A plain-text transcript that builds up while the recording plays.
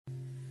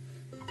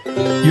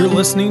You're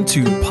listening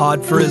to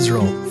Pod for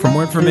Israel. For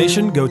more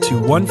information, go to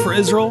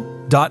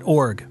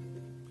oneforisrael.org.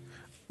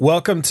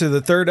 Welcome to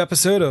the third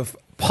episode of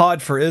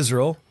Pod for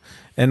Israel,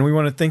 and we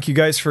want to thank you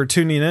guys for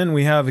tuning in.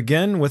 We have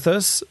again with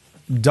us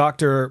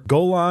Dr.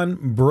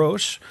 Golan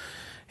Broshi.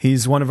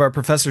 He's one of our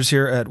professors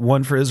here at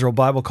One for Israel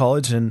Bible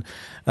College, and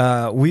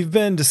we've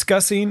been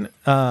discussing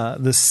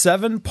the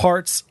 7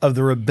 parts of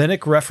the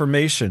Rabbinic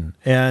Reformation.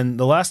 And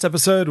the last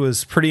episode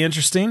was pretty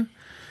interesting.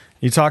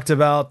 You talked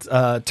about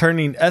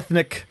turning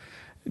ethnic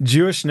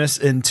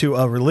Jewishness into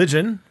a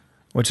religion,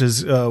 which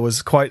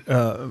was quite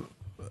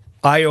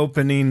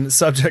eye-opening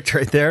subject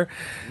right there.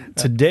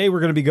 Today we're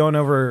going to be going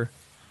over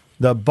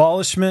the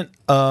abolishment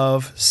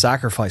of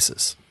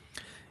sacrifices.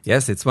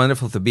 Yes, it's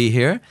wonderful to be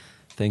here.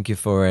 Thank you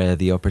for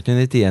the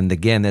opportunity. And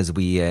again, as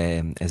we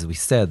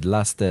said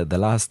the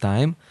last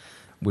time,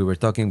 we were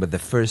talking about the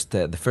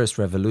first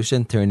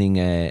revolution, turning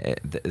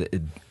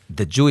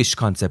the Jewish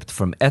concept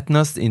from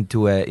ethnos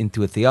into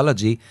a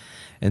theology,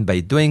 and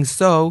by doing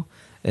so,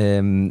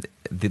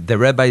 the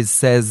rabbis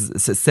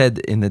said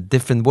in a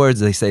different words.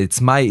 They say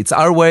it's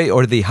our way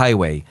or the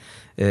highway.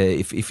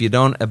 If you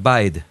don't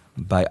abide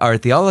by our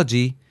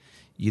theology,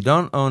 you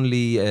don't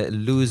only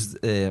lose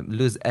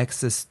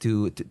access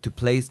to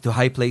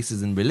high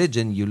places in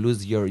religion. You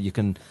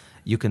can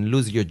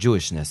lose your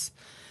Jewishness,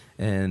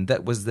 and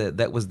that was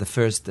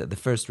the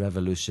first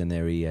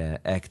revolutionary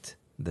act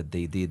that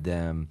they did.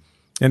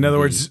 In other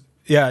words,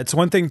 yeah, it's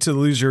one thing to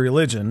lose your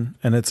religion,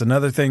 and it's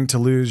another thing to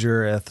lose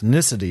your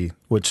ethnicity,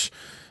 which,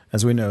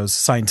 as we know, is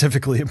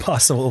scientifically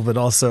impossible, but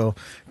also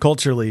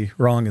culturally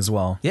wrong as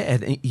well. Yeah,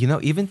 and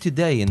even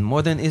today in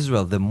modern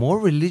Israel, the more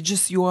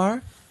religious you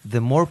are,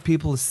 the more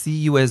people see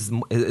you as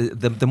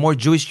the more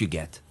Jewish you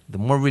get. The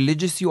more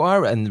religious you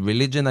are, and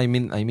religion, I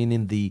mean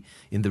in the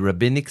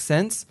rabbinic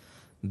sense,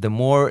 the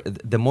more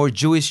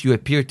Jewish you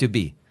appear to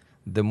be.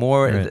 The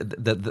more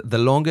the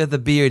longer the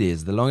beard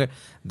is,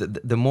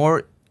 the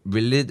more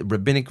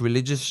rabbinic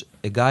religious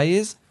a guy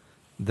is,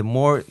 the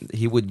more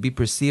he would be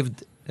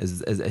perceived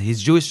as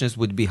his Jewishness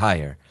would be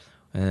higher,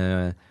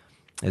 as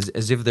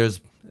if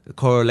there's a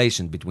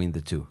correlation between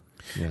the two.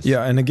 Yes.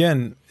 Yeah, and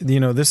again,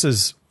 this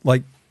is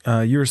like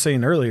you were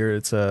saying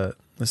earlier.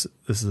 This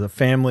is a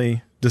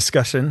family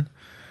discussion.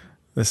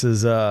 This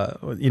is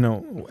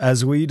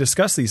as we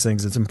discuss these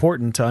things, it's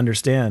important to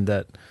understand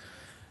that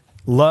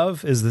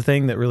love is the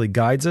thing that really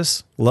guides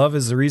us. Love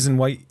is the reason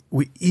why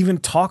we even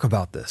talk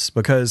about this,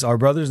 because our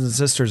brothers and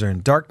sisters are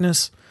in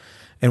darkness,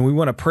 and we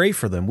want to pray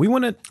for them. We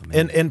want to,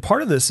 and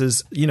part of this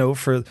is,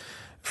 for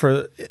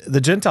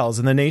the Gentiles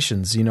and the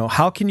nations.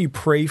 How can you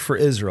pray for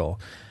Israel?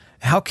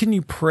 How can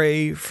you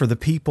pray for the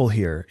people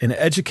here in an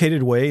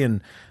educated way?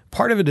 And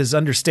part of it is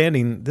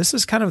understanding this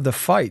is kind of the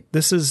fight.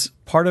 This is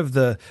part of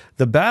the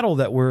battle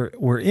that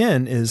we're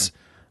in. Is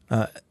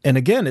and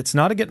again, it's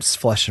not against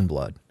flesh and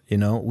blood.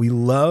 We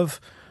love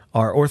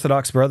our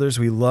Orthodox brothers.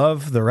 We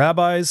love the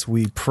rabbis.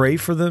 We pray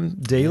for them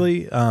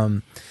daily.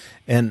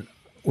 And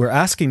we're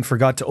asking for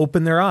God to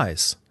open their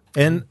eyes.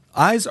 And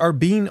eyes are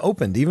being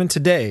opened even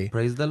today.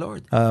 Praise the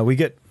Lord. We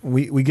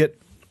get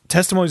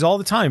testimonies all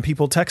the time,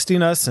 people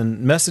texting us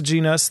and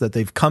messaging us that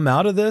they've come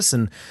out of this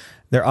and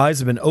their eyes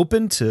have been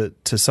opened to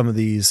some of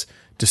these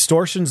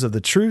distortions of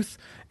the truth.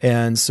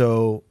 And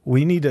so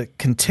we need to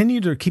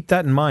continue to keep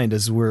that in mind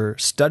as we're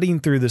studying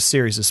through this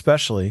series,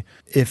 especially.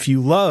 If you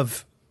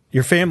love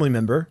your family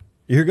member,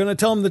 you're going to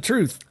tell them the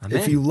truth. Amen.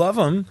 If you love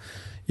them,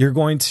 you're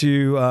going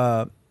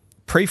to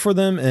pray for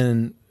them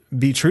and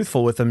be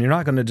truthful with them. You're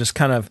not going to just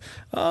kind of,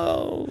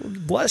 oh,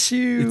 bless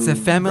you. It's a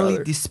family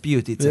brother.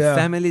 dispute. It's a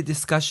family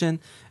discussion,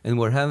 and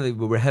we're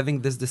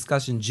having this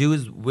discussion,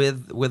 Jews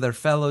with our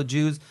fellow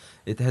Jews.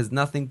 It has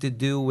nothing to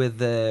do with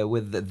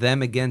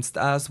them against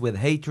us, with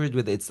hatred.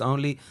 It's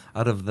only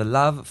out of the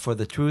love for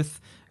the truth.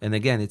 And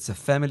again, it's a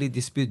family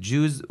dispute.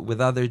 Jews with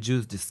other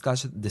Jews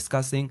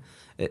discussing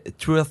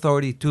true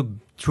authority,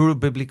 true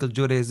biblical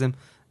Judaism,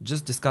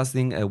 just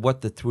discussing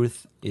what the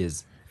truth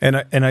is. And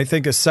I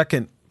think a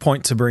second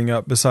point to bring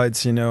up,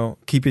 besides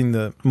keeping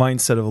the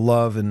mindset of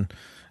love and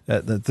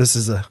that this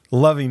is a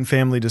loving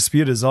family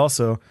dispute, is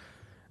also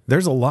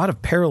there's a lot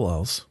of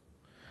parallels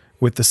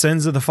with the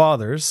sins of the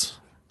fathers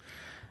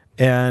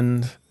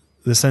and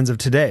the sins of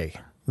today,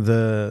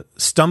 the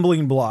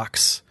stumbling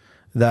blocks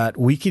that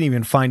we can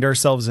even find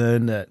ourselves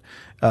in, that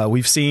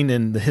we've seen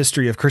in the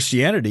history of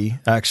Christianity,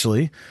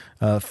 actually,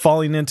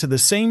 falling into the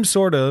same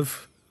sort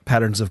of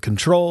patterns of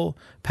control,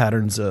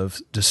 patterns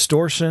of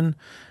distortion,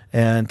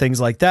 and things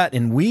like that.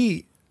 And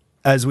we,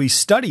 as we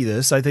study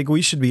this, I think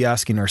we should be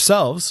asking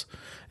ourselves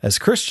as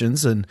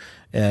Christians and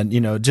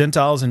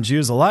Gentiles and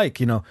Jews alike,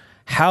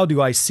 how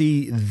do I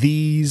see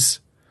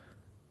these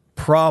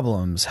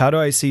problems? How do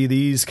I see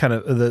these kind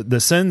of the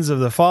sins of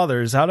the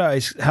fathers? How do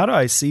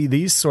I see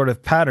these sort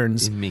of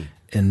patterns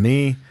in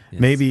me? Yes.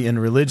 Maybe in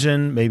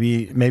religion,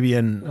 maybe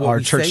in our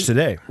church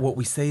today. What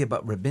we say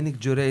about Rabbinic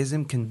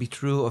Judaism can be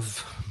true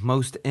of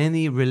most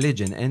any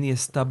religion, any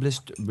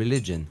established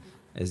religion,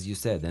 as you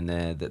said. And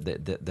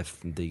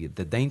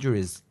the danger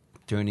is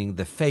turning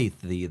the faith,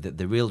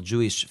 the real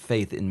Jewish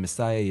faith in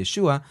Messiah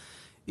Yeshua,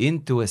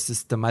 into a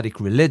systematic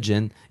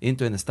religion,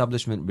 into an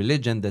establishment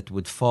religion that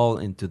would fall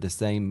into the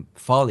same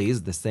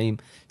follies, the same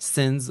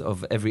sins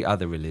of every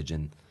other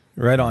religion.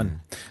 Right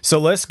on. So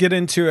let's get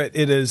into it.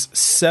 It is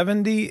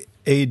 70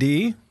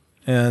 AD,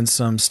 and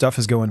some stuff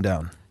is going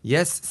down.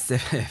 Yes,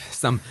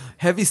 some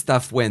heavy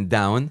stuff went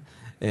down.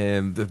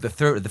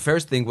 The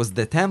first thing was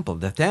the temple.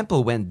 The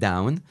temple went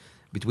down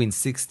between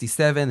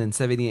 67 and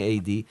 70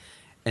 AD.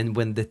 And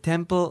when the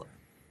temple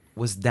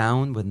was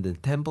down, when the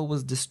temple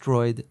was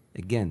destroyed,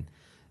 again,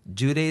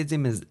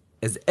 Judaism,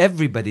 as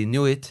everybody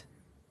knew it,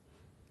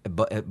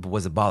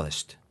 was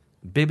abolished.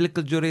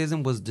 Biblical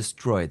Judaism was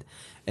destroyed.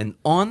 And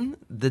on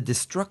the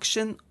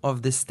destruction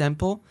of this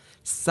temple,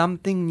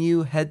 something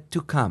new had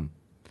to come.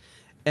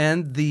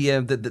 And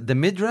the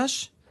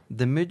Midrash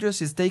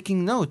is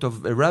taking note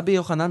of Rabbi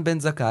Yochanan ben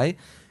Zakkai,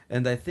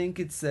 and I think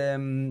it's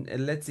Ben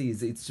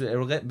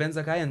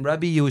Zakkai and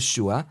Rabbi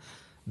Yehoshua.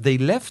 They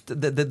left.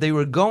 They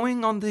were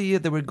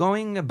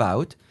going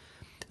about,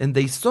 and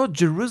they saw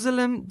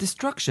Jerusalem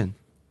destruction.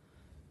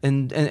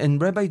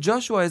 And Rabbi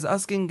Joshua is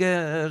asking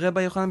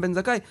Rabbi Yochanan ben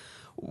Zakkai,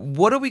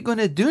 what are we going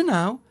to do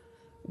now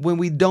when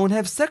we don't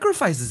have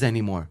sacrifices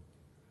anymore?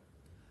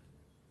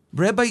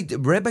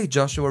 Rabbi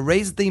Joshua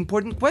raised the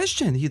important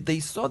question. They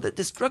saw the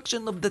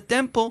destruction of the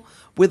temple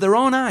with their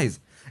own eyes.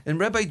 And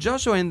Rabbi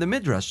Joshua in the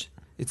Midrash,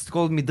 it's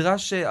called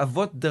Midrash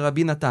Avot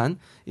D'Rabbi Nathan,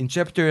 in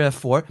chapter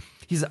 4,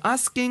 he's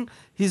asking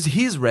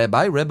his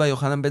rabbi, Rabbi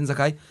Yochanan ben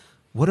Zakkai,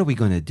 what are we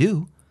going to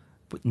do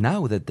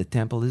now that the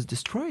temple is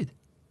destroyed?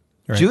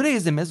 Right.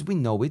 Judaism as we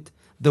know it,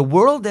 the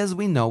world as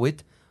we know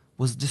it,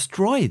 was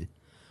destroyed.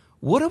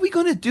 What are we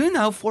going to do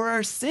now for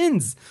our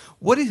sins?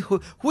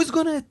 Who's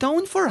going to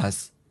atone for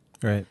us?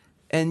 Right.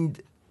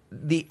 And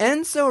the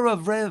answer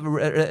of Rabbi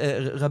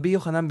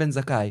Yochanan ben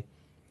Zakkai,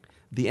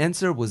 the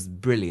answer was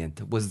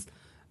brilliant, was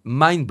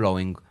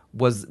mind-blowing,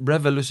 was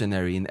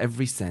revolutionary in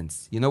every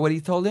sense. You know what he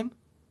told him?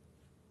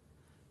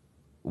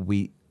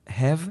 We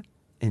have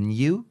a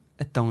new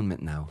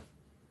atonement now.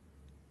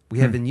 We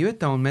have a new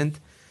atonement,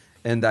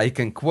 and I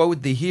can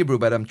quote the Hebrew,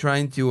 but I'm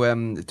trying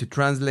to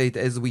translate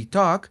as we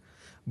talk.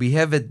 We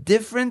have a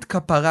different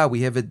kapara,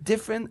 we have a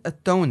different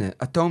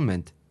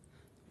atonement.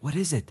 What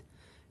is it?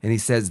 And he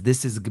says,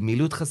 this is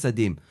Gmilut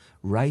Chasadim,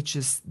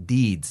 righteous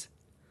deeds.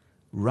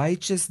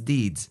 Righteous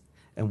deeds.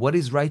 And what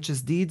is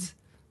righteous deeds?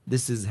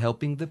 This is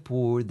helping the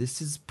poor,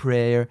 this is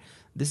prayer,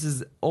 this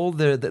is all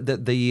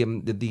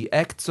the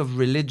acts of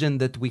religion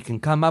that we can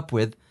come up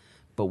with,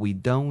 but we're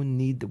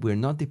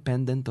not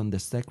dependent on the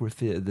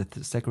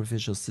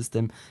sacrificial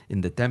system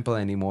in the temple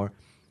anymore.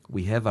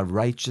 We have a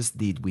righteous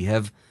deed. We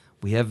have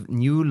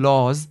new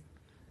laws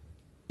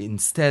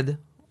instead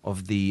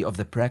of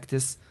the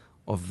practice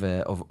of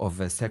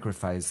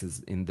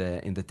sacrifices in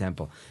the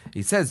temple.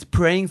 It says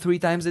praying 3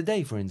 times a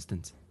day, for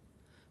instance.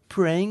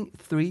 Praying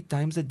 3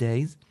 times a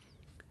day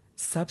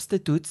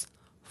substitutes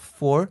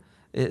for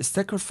the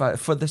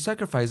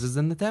sacrifices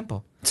in the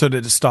temple. So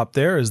did it stop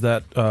there? Is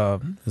that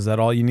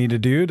all you need to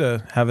do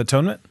to have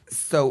atonement?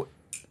 So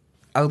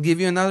I'll give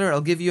you another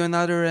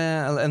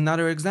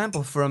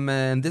example from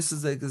and this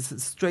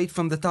is straight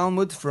from the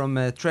Talmud, from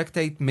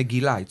tractate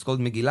Megillah. It's called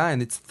Megillah,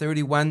 and it's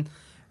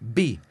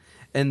 31b.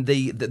 And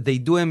they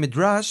do a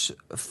midrash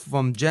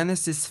from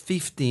Genesis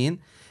 15,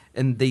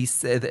 and they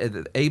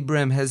said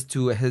Abraham has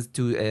to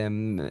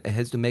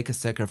make a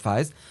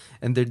sacrifice,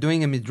 and they're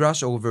doing a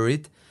midrash over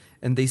it,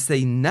 and they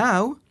say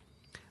now,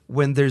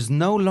 when there's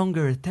no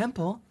longer a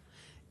temple,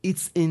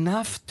 it's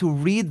enough to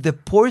read the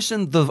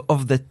portion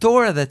of the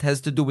Torah that has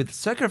to do with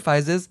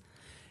sacrifices,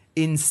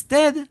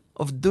 instead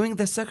of doing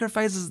the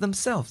sacrifices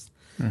themselves.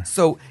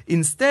 So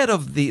instead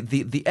of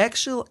the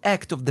actual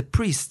act of the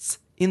priests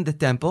in the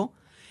temple,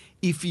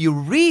 if you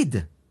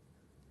read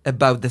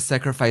about the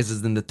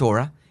sacrifices in the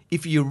Torah,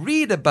 if you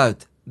read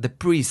about the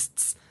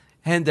priests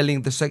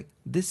handling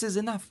this is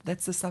enough.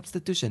 That's the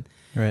substitution.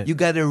 Right. You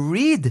got to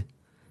read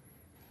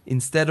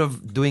instead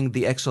of doing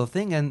the actual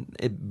thing. And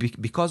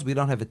because we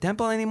don't have a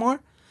temple anymore,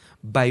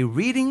 by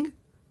reading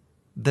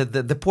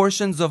the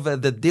portions of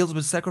that deals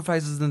with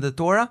sacrifices in the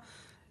Torah,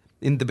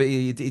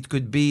 it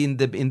could be in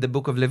the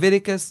book of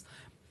Leviticus,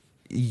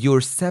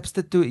 your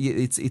substitute.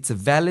 It's a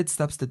valid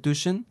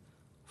substitution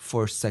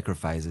for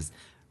sacrifices.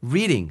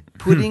 Reading,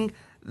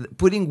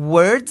 putting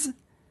words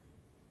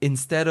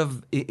instead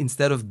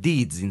of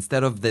deeds,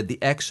 instead of the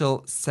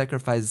actual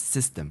sacrifice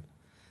system.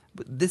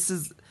 But this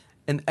is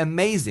an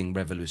amazing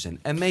revolution.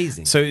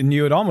 Amazing. So, and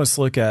you would almost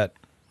look at,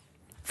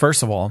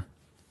 first of all,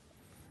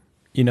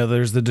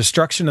 there's the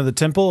destruction of the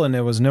temple and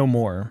it was no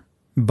more.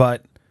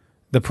 But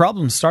the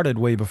problem started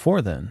way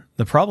before then.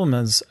 The problem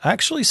has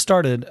actually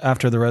started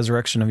after the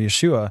resurrection of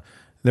Yeshua.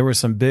 There were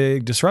some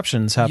big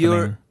disruptions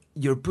happening.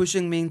 You're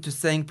pushing me into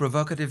saying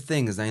provocative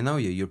things. I know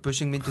you. You're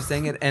pushing me into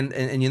saying it. And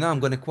I'm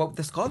going to quote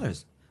the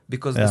scholars.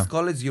 Because the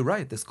scholars, you're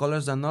right, the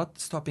scholars are not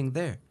stopping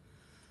there.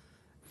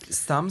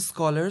 Some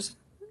scholars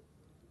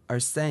are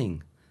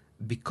saying,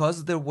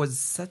 because there was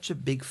such a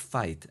big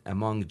fight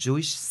among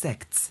Jewish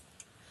sects,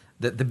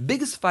 the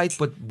biggest fight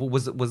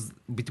was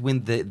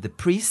between the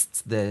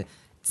priests, the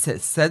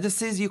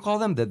Sadducees, you call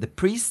them, the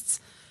priests,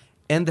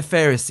 and the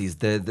Pharisees,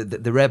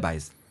 the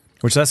rabbis.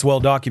 Which that's well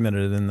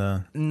documented in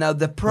the Now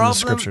the problem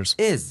scriptures.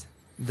 is,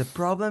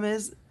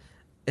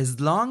 as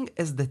long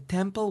as the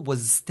temple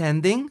was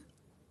standing,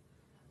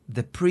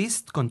 the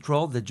priest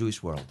controlled the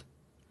Jewish world.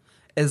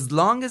 As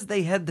long as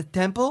they had the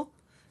temple,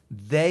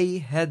 they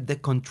had the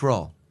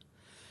control.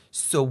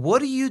 So what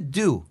do you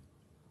do?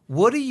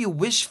 What do you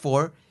wish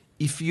for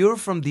if you're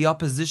from the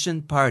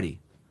opposition party?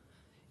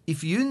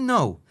 If you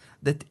know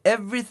that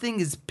everything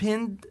is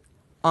pinned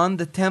on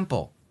the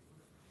temple,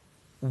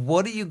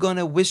 what are you going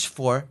to wish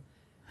for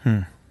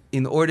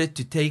in order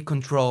to take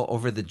control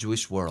over the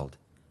Jewish world?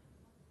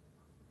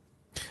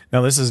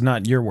 Now, this is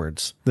not your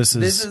words. This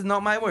is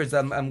not my words.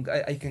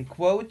 I can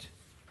quote.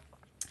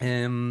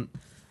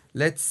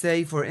 Let's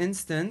say, for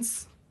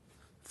instance.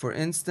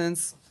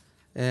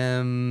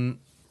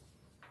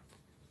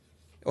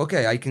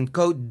 Okay, I can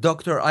quote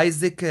Dr.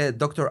 Isaac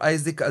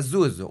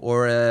Azuz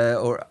or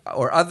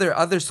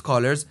other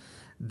scholars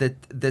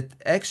that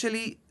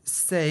actually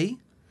say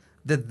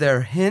that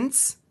their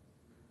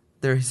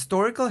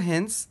historical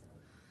hints,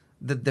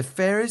 that the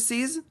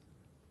Pharisees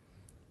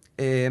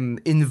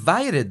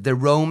invited the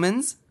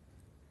Romans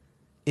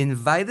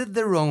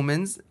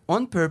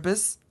on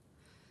purpose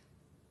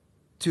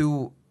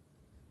to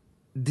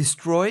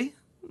destroy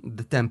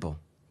the temple,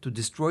 to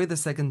destroy the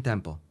second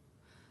temple.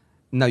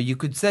 Now, you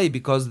could say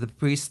because the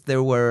priests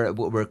there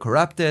were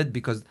corrupted,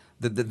 because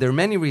there are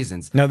many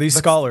reasons. Now, these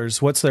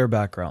scholars, what's their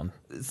background?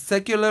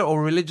 Secular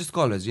or religious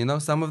scholars,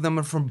 some of them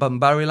are from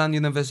Bar-Ilan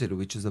University,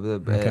 which is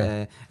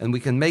and we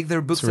can make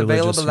their books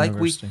available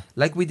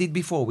like we did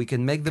before. We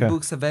can make the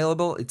books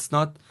available. It's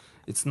not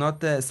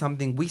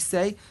something we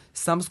say.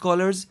 Some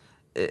scholars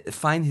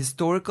find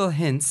historical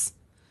hints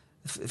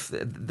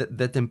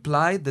that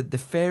imply that the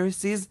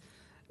Pharisees,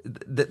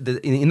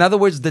 in other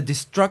words, the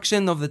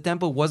destruction of the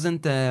temple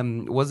wasn't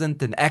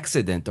an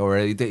accident, or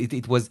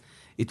it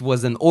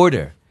was an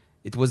order.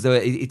 It was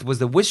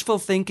a wishful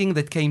thinking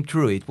that came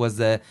true. It was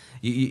when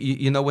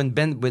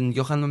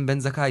Yochanan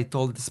ben Zakkai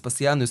told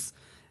Vespasianus,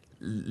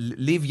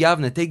 leave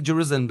Yavne, take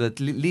Jerusalem, but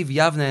leave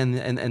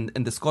Yavne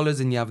and the scholars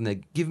in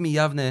Yavne, give me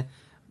Yavne,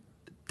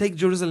 take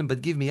Jerusalem,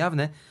 but give me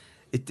Yavne.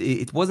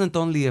 It wasn't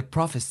only a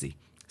prophecy.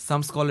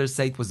 Some scholars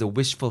say it was a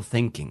wishful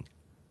thinking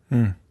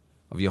of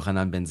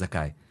Yochanan ben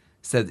Zakkai.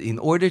 Said in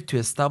order to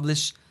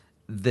establish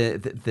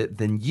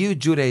the new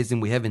Judaism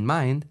we have in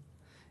mind,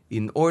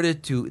 in order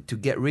to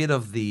get rid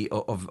of the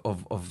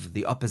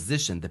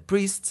opposition, the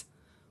priests,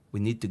 we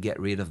need to get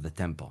rid of the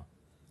temple.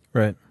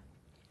 Right.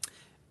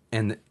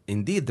 And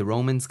indeed, the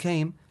Romans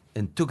came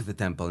and took the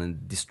temple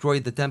and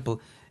destroyed the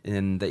temple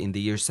in the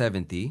year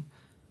 70,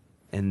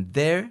 and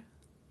there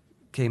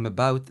came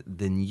about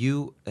the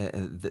new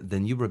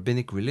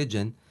rabbinic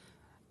religion,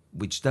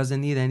 which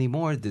doesn't need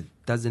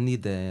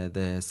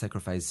the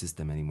sacrifice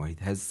system anymore. It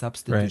has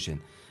substitution.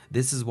 Right.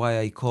 This is why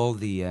I call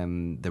the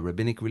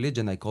rabbinic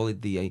religion, I call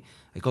it the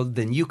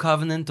new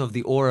covenant of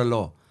the oral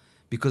law,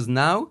 because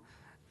now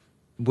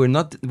we're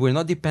not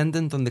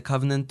dependent on the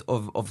covenant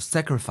of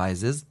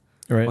sacrifices,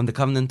 right, on the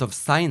covenant of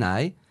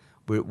Sinai.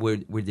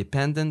 We're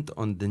dependent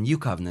on the new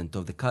covenant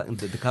of the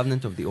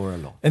covenant of the oral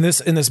law. And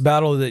in this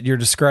battle that you're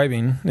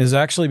describing is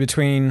actually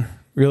between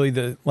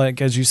really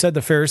as you said,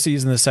 the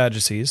Pharisees and the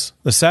Sadducees.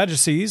 The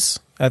Sadducees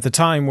at the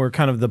time were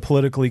kind of the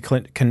politically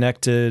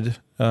connected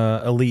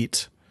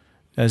elite.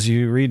 As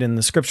you read in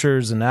the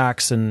scriptures and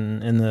Acts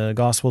and in the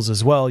Gospels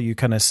as well, you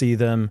kind of see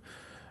them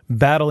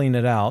battling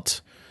it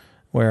out,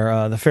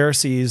 where the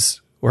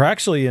Pharisees were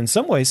actually in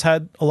some ways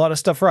had a lot of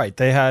stuff right.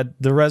 They had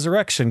the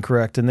resurrection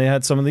correct, and they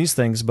had some of these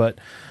things, but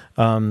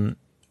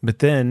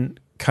then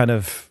kind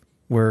of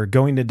were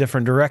going a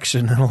different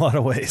direction in a lot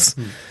of ways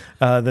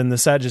than the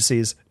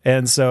Sadducees.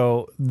 And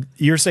so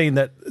you're saying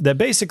that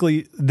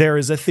basically there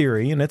is a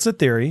theory, and it's a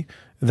theory,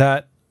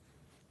 that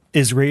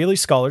Israeli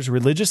scholars,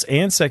 religious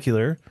and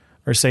secular,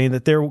 are saying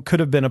that there could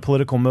have been a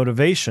political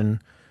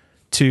motivation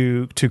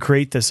to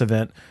create this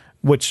event,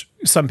 which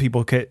some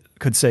people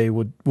could say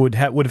would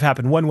have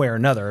happened one way or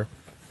another.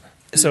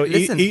 So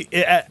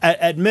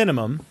at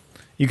minimum,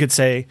 you could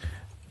say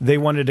they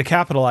wanted to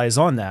capitalize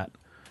on that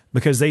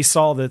because they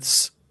saw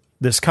this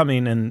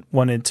coming and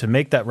wanted to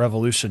make that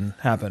revolution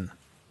happen.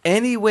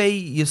 Any way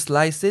you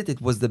slice it,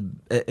 it was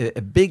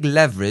a big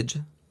leverage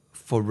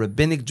for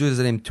Rabbinic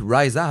Judaism to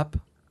rise up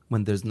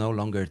when there's no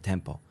longer a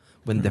temple,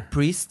 when the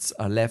priests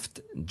are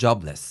left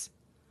jobless.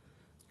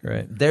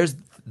 Right. There's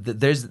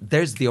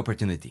the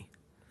opportunity.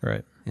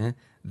 Right. Yeah.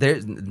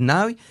 There's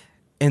now,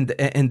 and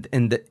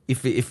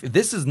if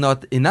this is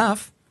not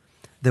enough,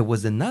 there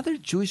was another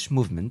Jewish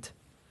movement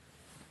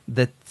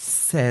that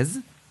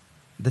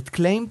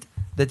claimed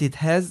that it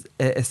has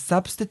a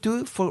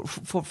substitute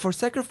for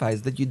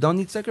sacrifice, that you don't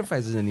need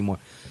sacrifices anymore.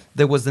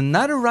 There was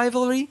another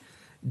rivalry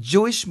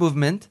Jewish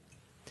movement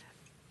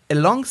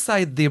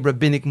alongside the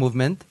rabbinic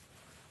movement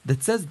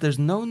that says there's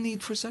no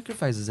need for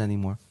sacrifices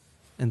anymore.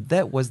 And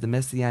that was the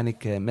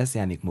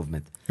messianic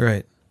movement.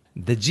 Right.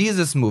 The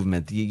Jesus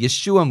movement, the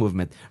Yeshua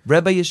movement,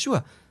 Rabbi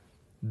Yeshua.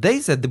 They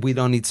said that we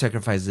don't need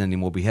sacrifices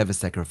anymore. We have a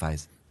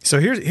sacrifice. So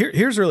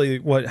here's really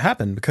what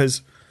happened,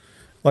 because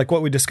like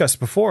what we discussed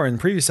before in the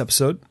previous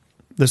episode,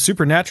 the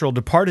supernatural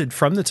departed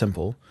from the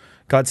temple.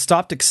 God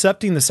stopped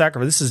accepting the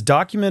sacrifice. This is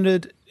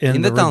documented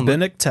in the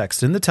rabbinic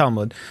text, in the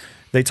Talmud.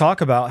 They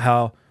talk about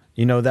how,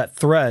 that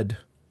thread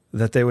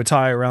that they would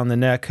tie around the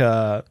neck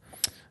that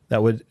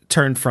would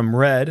turn from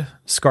red,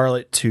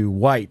 scarlet, to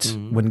white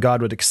when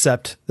God would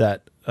accept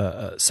that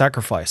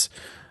sacrifice.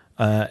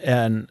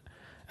 And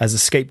as a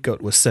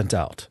scapegoat was sent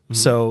out.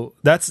 So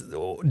that's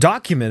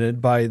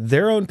documented by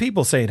their own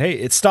people saying, hey,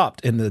 it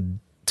stopped. And the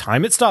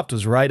time it stopped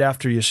was right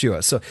after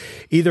Yeshua. So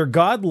either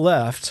God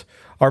left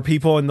our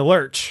people in the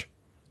lurch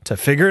to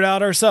figure it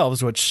out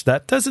ourselves, which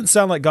that doesn't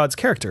sound like God's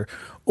character,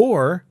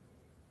 or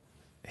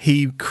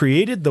he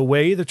created the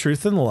way, the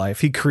truth, and the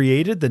life. He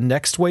created the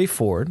next way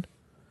forward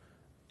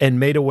and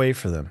made a way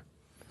for them.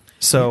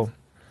 So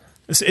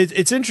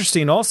it's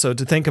interesting also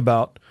to think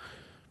about.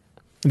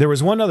 There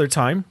was one other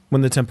time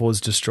when the temple was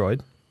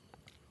destroyed.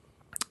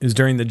 It was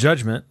during the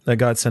judgment that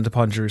God sent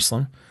upon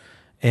Jerusalem.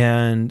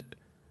 And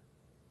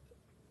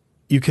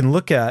you can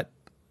look at,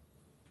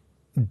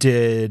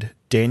 did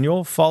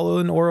Daniel follow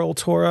an oral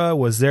Torah?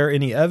 Was there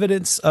any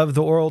evidence of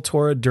the oral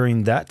Torah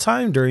during that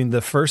time, during the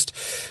first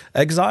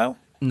exile?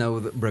 No,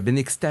 the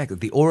rabbinic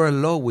text, the oral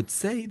law would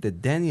say that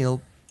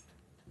Daniel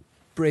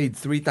prayed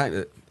 3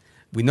 times.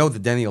 We know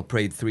that Daniel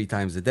prayed 3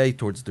 times a day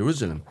towards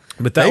Jerusalem.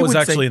 But that was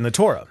actually in the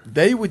Torah.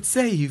 They would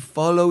say he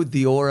followed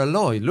the oral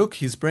law. Look,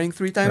 he's praying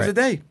 3 times a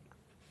day.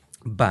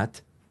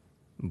 But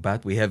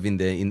we have in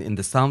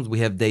the Psalms, we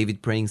have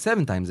David praying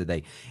 7 times a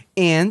day.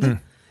 And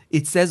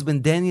it says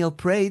when Daniel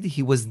prayed,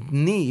 he was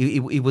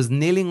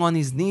kneeling on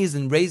his knees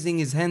and raising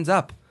his hands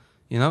up.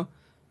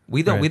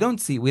 We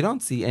don't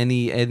see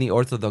any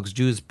Orthodox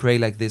Jews pray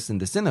like this in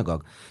the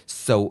synagogue.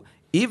 So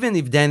even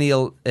if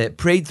Daniel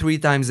prayed 3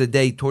 times a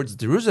day towards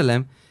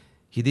Jerusalem,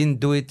 he didn't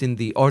do it in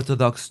the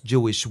Orthodox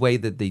Jewish way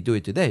that they do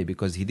it today,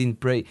 because he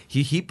didn't pray.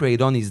 He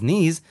prayed on his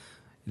knees,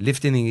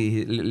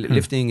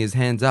 lifting his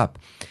hands up.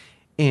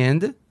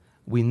 And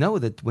we know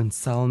that when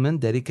Solomon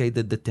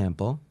dedicated the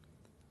temple,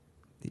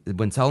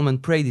 when Solomon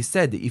prayed, he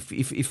said,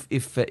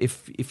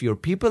 if your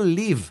people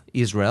leave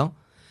Israel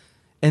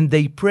and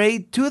they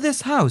prayed to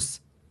this house,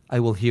 I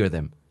will hear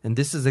them. And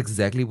this is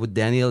exactly what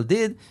Daniel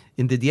did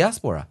in the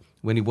diaspora.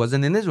 When he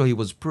wasn't in Israel, he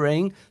was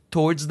praying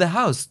towards the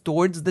house,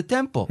 towards the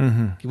temple.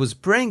 He was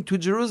praying to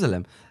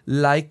Jerusalem,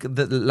 like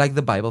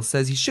the Bible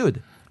says he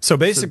should. So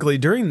basically,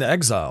 during the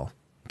exile,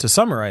 to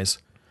summarize,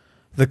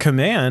 the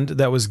command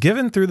that was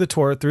given through the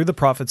Torah, through the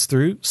prophets,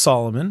 through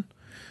Solomon,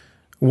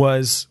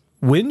 was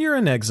when you're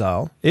in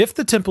exile, if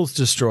the temple's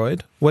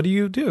destroyed, what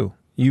do?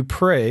 You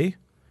pray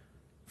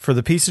for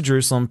the peace of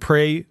Jerusalem,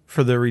 pray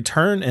for the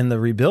return and the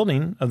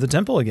rebuilding of the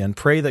temple again.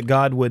 Pray that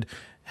God would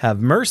have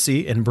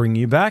mercy and bring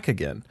you back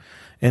again.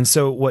 And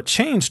so what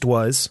changed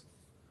was,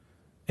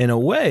 in a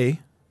way,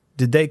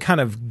 did they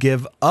kind of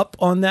give up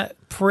on that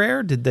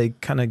prayer? Did they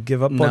kind of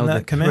give up on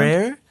that command?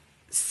 Prayer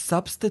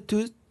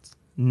substitutes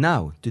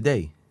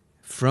today,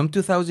 from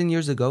 2,000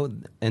 years ago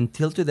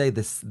until today,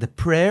 the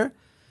prayer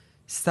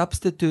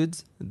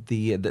substitutes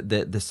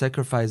the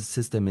sacrifice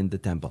system in the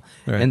temple.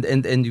 Right.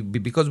 And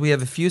because we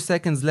have a few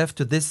seconds left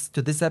to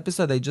this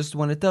episode, I just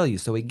want to tell you.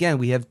 So again,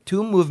 we have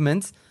 2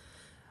 movements.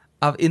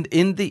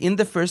 In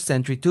the first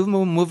century, 2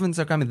 movements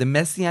are coming. The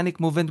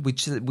Messianic movement,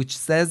 which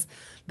says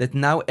that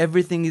now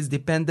everything is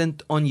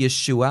dependent on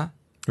Yeshua.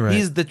 Right.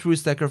 He's the true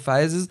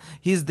sacrifices.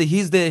 He's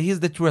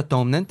the true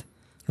atonement.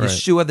 Right.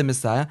 Yeshua, the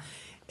Messiah.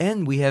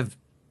 And we have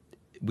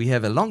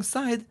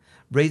alongside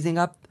raising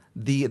up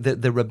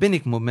the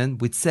rabbinic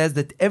movement, which says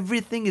that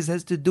everything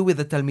has to do with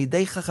the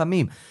Talmidei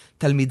Chachamim.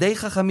 Talmidei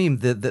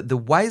Chachamim, the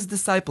wise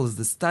disciples,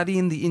 the study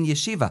in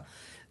yeshiva.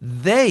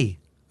 They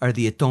are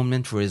the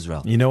atonement for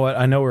Israel. You know what?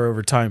 I know we're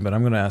over time, but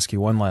I'm going to ask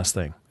you one last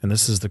thing, and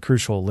this is the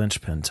crucial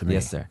linchpin to me.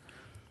 Yes, sir.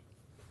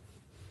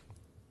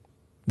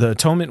 The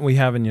atonement we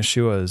have in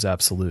Yeshua is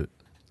absolute.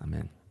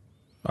 Amen.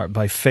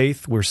 By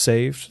faith, we're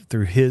saved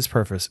through his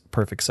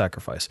perfect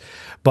sacrifice.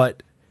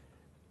 But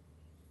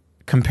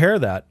compare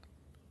that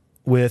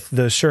with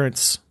the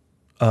assurance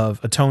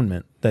of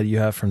atonement that you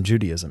have from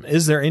Judaism.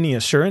 Is there any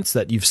assurance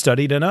that you've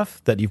studied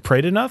enough, that you've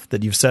prayed enough,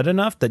 that you've said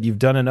enough, that you've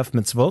done enough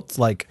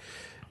mitzvot?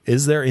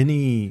 Is there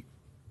any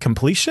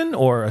completion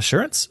or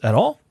assurance at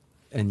all?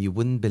 And you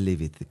wouldn't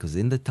believe it, because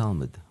in the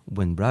Talmud,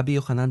 when Rabbi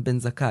Yochanan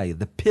ben Zakkai,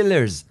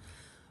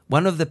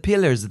 one of the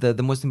pillars,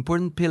 the most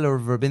important pillar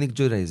of Rabbinic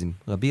Judaism,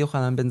 Rabbi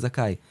Yochanan ben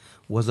Zakkai,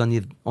 was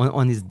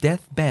on his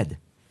deathbed.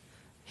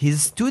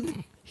 His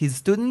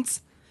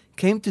students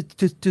came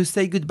to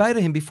say goodbye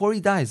to him before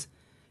he dies,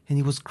 and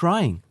he was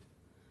crying.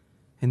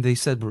 And they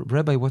said,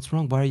 "Rabbi, what's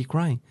wrong? Why are you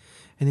crying?"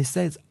 And he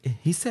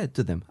said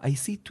to them, "I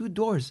see 2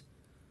 doors.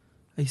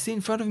 I see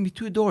in front of me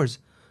 2 doors,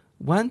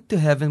 one to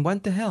heaven, one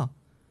to hell.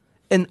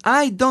 And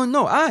I don't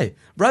know,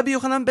 Rabbi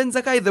Yochanan ben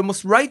Zakkai, the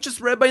most righteous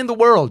rabbi in the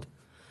world,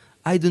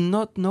 I do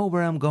not know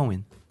where I'm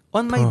going.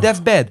 On my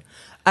deathbed,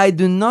 I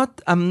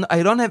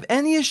don't have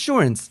any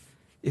assurance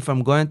if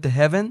I'm going to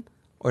heaven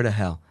or the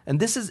hell. And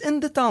this is in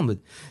the Talmud.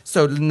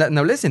 So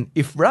now listen,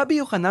 if Rabbi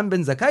Yochanan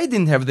ben Zakkai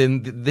didn't have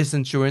this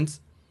insurance,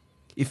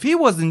 if he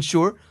wasn't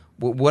sure,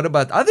 what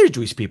about other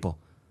Jewish people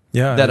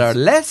that are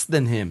less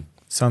than him?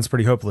 Sounds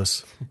pretty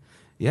hopeless.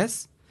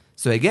 Yes.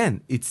 So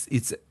again, it's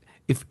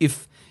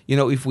if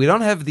we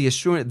don't have the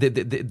assurance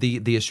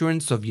the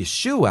assurance of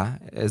Yeshua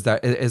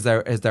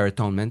as our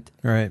atonement,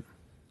 right,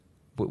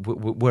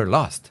 we're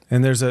lost.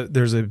 And there's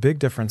a big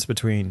difference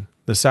between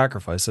the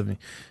sacrifice. I mean,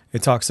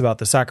 it talks about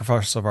the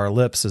sacrifice of our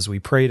lips as we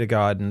pray to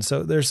God, and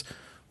so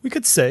we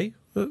could say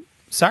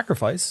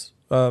sacrifice.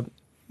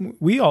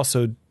 We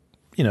also,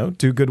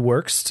 do good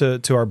works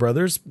to our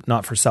brothers,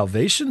 not for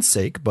salvation's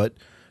sake, but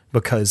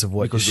because of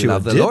what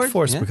Yeshua did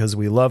for us, because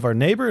we love our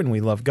neighbor and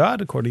we love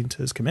God according to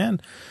His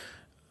command.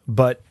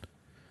 But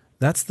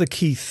that's the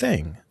key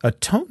thing.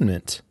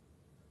 Atonement,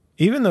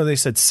 even though they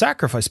said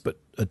sacrifice, but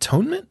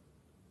atonement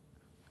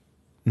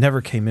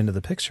never came into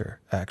the picture.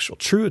 Actual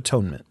true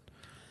atonement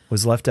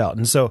was left out.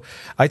 And so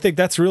I think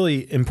that's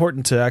really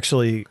important to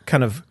actually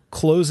kind of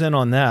close in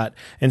on that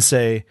and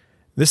say,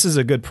 this is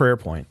a good prayer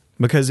point.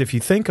 Because if you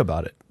think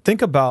about it,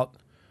 think about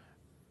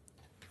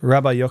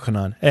Rabbi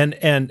Yochanan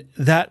and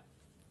that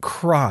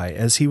cry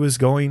as he was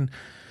going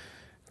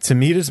to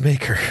meet his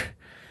maker,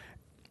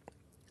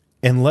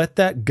 and let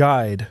that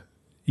guide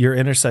your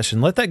intercession.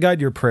 Let that guide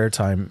your prayer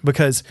time,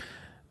 because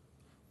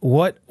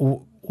what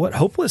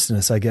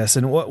hopelessness, I guess,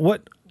 and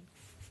what.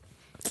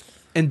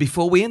 And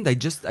before we end, I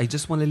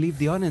just want to leave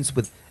the audience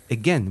with,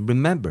 again,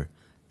 remember.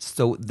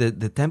 So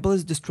the temple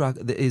is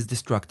destructed,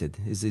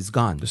 is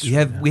gone.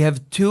 We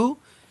have two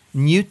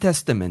New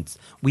Testaments.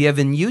 We have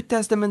a New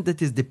Testament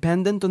that is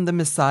dependent on the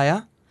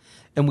Messiah,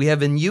 and we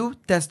have a New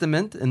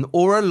Testament, an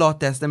oral law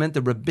testament,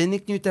 a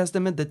rabbinic New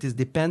Testament that is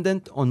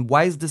dependent on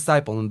wise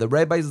disciples, on the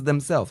rabbis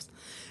themselves.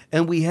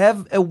 And we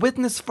have a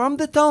witness from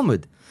the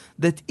Talmud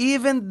that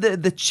even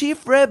the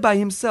chief rabbi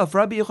himself,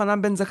 Rabbi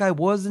Yochanan ben Zakkai,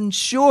 wasn't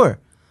sure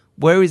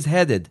where he's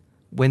headed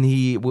when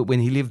he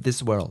left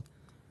this world.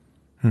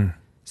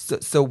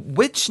 So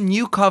which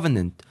new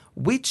covenant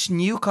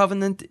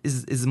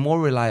is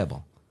more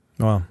reliable?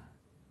 Wow.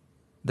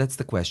 That's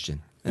the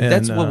question. And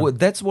that's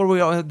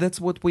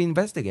what we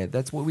investigate.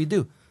 That's what we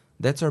do.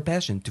 That's our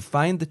passion, to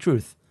find the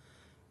truth.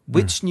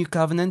 Which new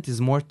covenant is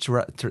more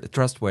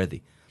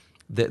trustworthy?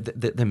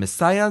 The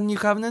Messiah new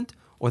covenant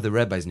or the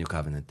Rabbi's new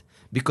covenant?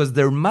 Because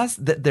there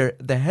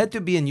had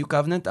to be a new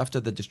covenant after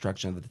the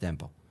destruction of the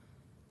temple.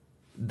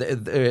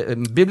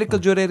 The biblical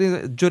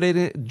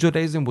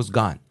Judaism was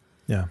gone.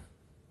 Yeah.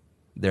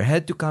 There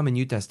had to come a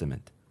New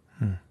Testament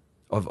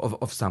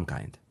of some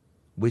kind.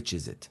 Which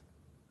is it?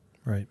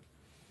 Right.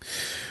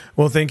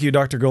 Well, thank you,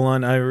 Dr.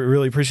 Golan. I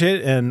really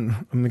appreciate it,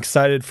 and I'm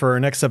excited for our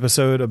next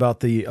episode about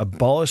the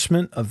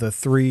abolishment of the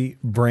 3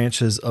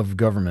 branches of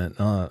government.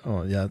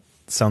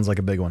 Sounds like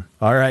a big one.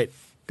 All right.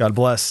 God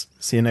bless.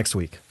 See you next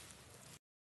week.